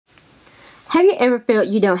Have you ever felt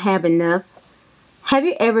you don't have enough? Have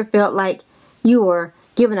you ever felt like you are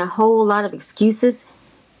given a whole lot of excuses?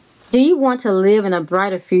 Do you want to live in a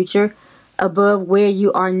brighter future above where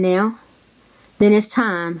you are now? Then it's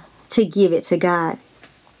time to give it to God.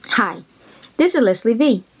 Hi, this is Leslie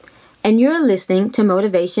V, and you're listening to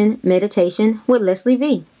Motivation Meditation with Leslie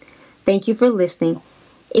V. Thank you for listening.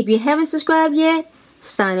 If you haven't subscribed yet,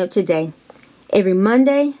 sign up today. Every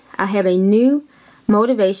Monday, I have a new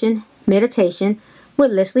motivation meditation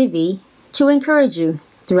with Leslie V to encourage you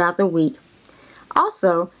throughout the week.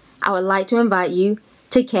 Also, I would like to invite you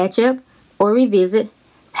to catch up or revisit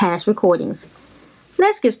past recordings.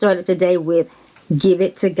 Let's get started today with Give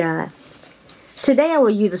It to God. Today I will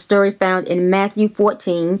use a story found in Matthew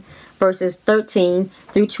 14, verses 13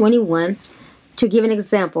 through 21 to give an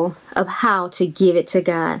example of how to give it to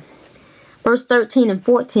God. Verse 13 and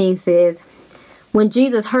 14 says, "When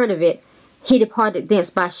Jesus heard of it, he departed thence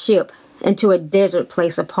by ship into a desert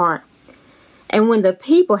place apart. And when the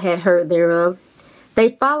people had heard thereof,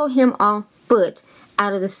 they followed him on foot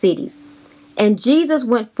out of the cities. And Jesus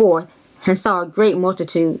went forth and saw a great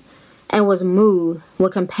multitude, and was moved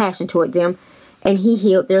with compassion toward them, and he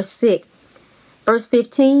healed their sick." Verse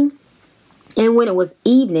 15, "And when it was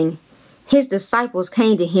evening, his disciples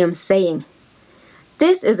came to him, saying,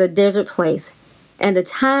 This is a desert place, and the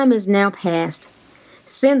time is now past.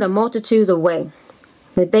 Send the multitudes away,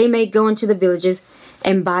 that they may go into the villages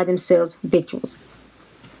and buy themselves victuals."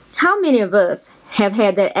 How many of us have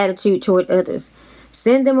had that attitude toward others?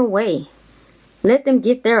 Send them away. Let them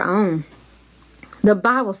get their own. The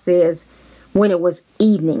Bible says, when it was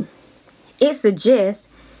evening. It suggests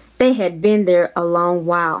they had been there a long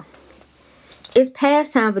while. It's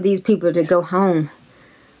past time for these people to go home.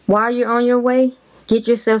 While you're on your way, get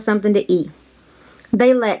yourself something to eat.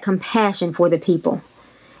 They lack compassion for the people.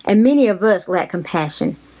 And many of us lack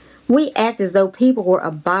compassion. We act as though people were a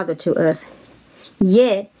bother to us.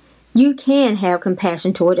 Yet, you can have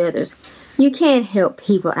compassion toward others. You can help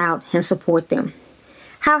people out and support them.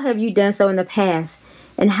 How have you done so in the past?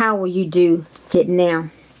 And how will you do it now?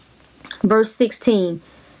 Verse 16,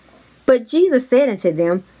 "But Jesus said unto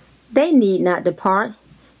them, They need not depart.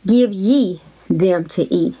 Give ye them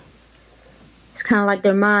to eat." It's kind of like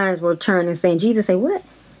their minds were turned and saying, Jesus say what?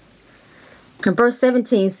 And verse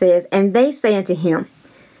 17 says, "And they say unto him,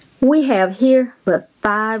 We have here but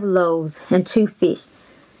 5 loaves and 2 fish."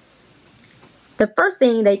 The first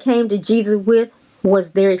thing they came to Jesus with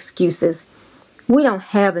was their excuses. We don't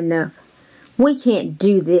have enough. We can't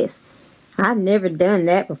do this. I've never done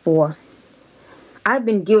that before. I've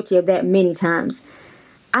been guilty of that many times.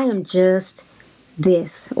 I am just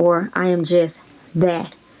this, or I am just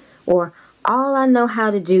that, or all I know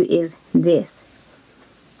how to do is this.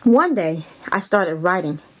 One day, I started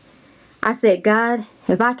writing. I said, God,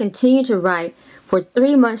 if I continue to write for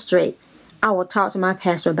 3 months straight, I will talk to my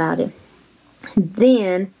pastor about it.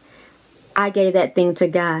 Then, I gave that thing to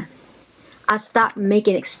God. I stopped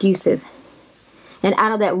making excuses. And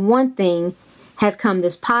out of that one thing has come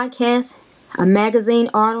this podcast, a magazine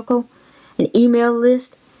article, an email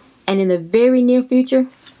list, and in the very near future,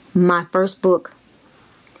 my first book.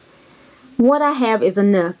 What I have is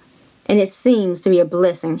enough, and it seems to be a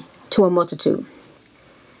blessing to a multitude.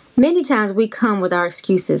 Many times we come with our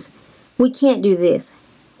excuses. We can't do this.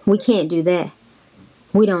 We can't do that.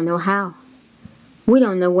 We don't know how. We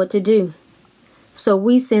don't know what to do. So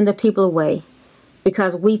we send the people away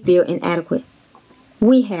because we feel inadequate.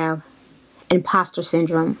 We have imposter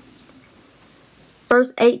syndrome.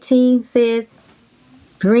 Verse 18 said,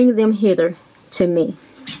 "Bring them hither to me."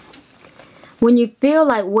 When you feel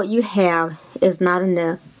like what you have is not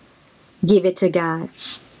enough, give it to God.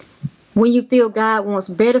 When you feel God wants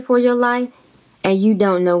better for your life and you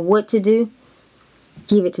don't know what to do,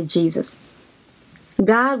 give it to Jesus.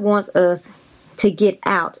 God wants us to get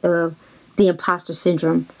out of the imposter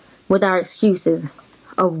syndrome with our excuses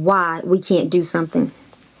of why we can't do something.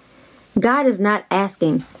 God is not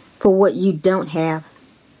asking for what you don't have.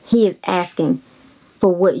 He is asking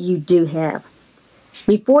for what you do have.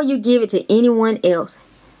 Before you give it to anyone else,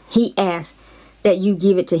 He asks that you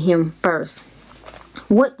give it to Him first.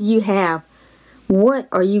 What do you have? What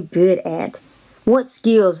are you good at? What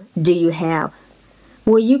skills do you have?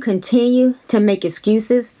 Will you continue to make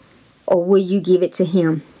excuses, or will you give it to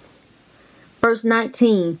Him? Verse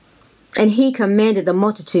 19, "And He commanded the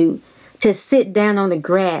multitude to sit down on the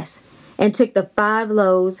grass, and took the 5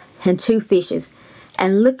 loaves and 2 fishes,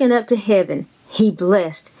 and looking up to heaven, He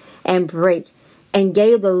blessed and brake, and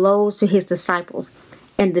gave the loaves to His disciples,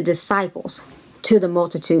 and the disciples to the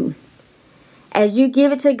multitude." As you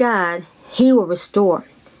give it to God, He will restore.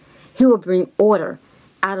 He will bring order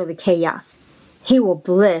out of the chaos. He will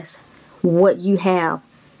bless what you have.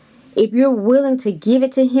 If you're willing to give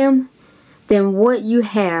it to Him, then what you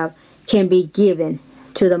have can be given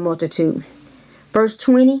to the multitude. Verse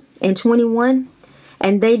 20 and 21,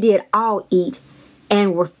 and they did all eat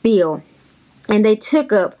and were filled, and they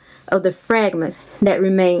took up of the fragments that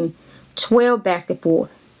remained 12 basketfuls.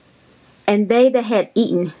 And they that had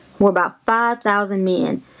eaten were about 5,000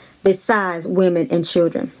 men, besides women and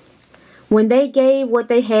children. When they gave what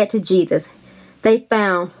they had to Jesus, they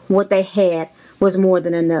found what they had was more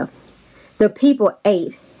than enough. The people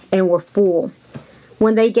ate and were full.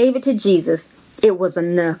 When they gave it to Jesus, it was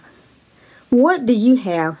enough. What do you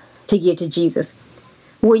have to give to Jesus?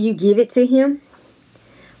 Will you give it to Him?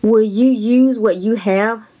 Will you use what you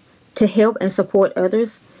have to help and support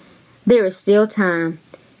others? There is still time.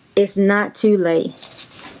 It's not too late.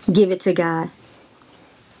 Give it to God.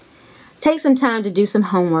 Take some time to do some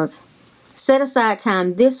homework. Set aside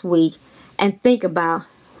time this week and think about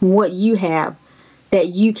what you have that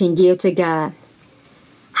you can give to God.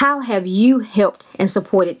 How have you helped and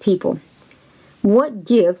supported people? What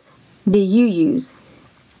gifts do you use?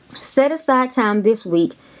 Set aside time this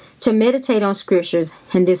week to meditate on scriptures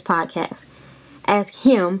in this podcast. Ask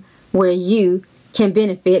Him where you can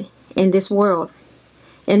benefit in this world.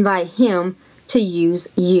 Invite Him to use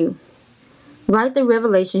you. Write the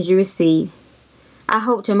revelations you receive. I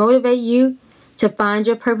hope to motivate you to find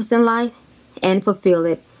your purpose in life and fulfill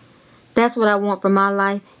it. That's what I want for my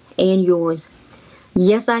life and yours.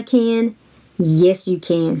 Yes, I can. Yes, you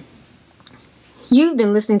can. You've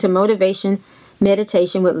been listening to Motivation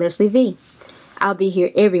Meditation with Leslie V. I'll be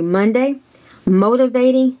here every Monday,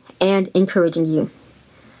 motivating and encouraging you.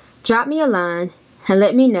 Drop me a line and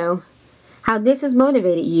let me know how this has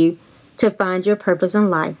motivated you to find your purpose in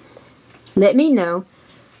life. Let me know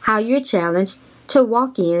how you're challenged to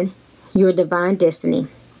walk in your divine destiny.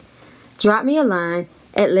 Drop me a line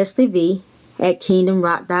at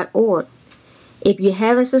lesliev@kingdomrock.org. If you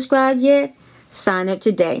haven't subscribed yet, sign up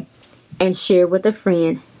today and share with a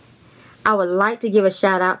friend. I would like to give a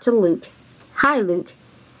shout out to Luke. Hi, Luke.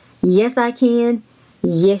 Yes, I can.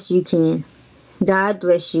 Yes, you can. God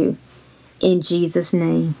bless you. In Jesus'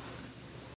 name.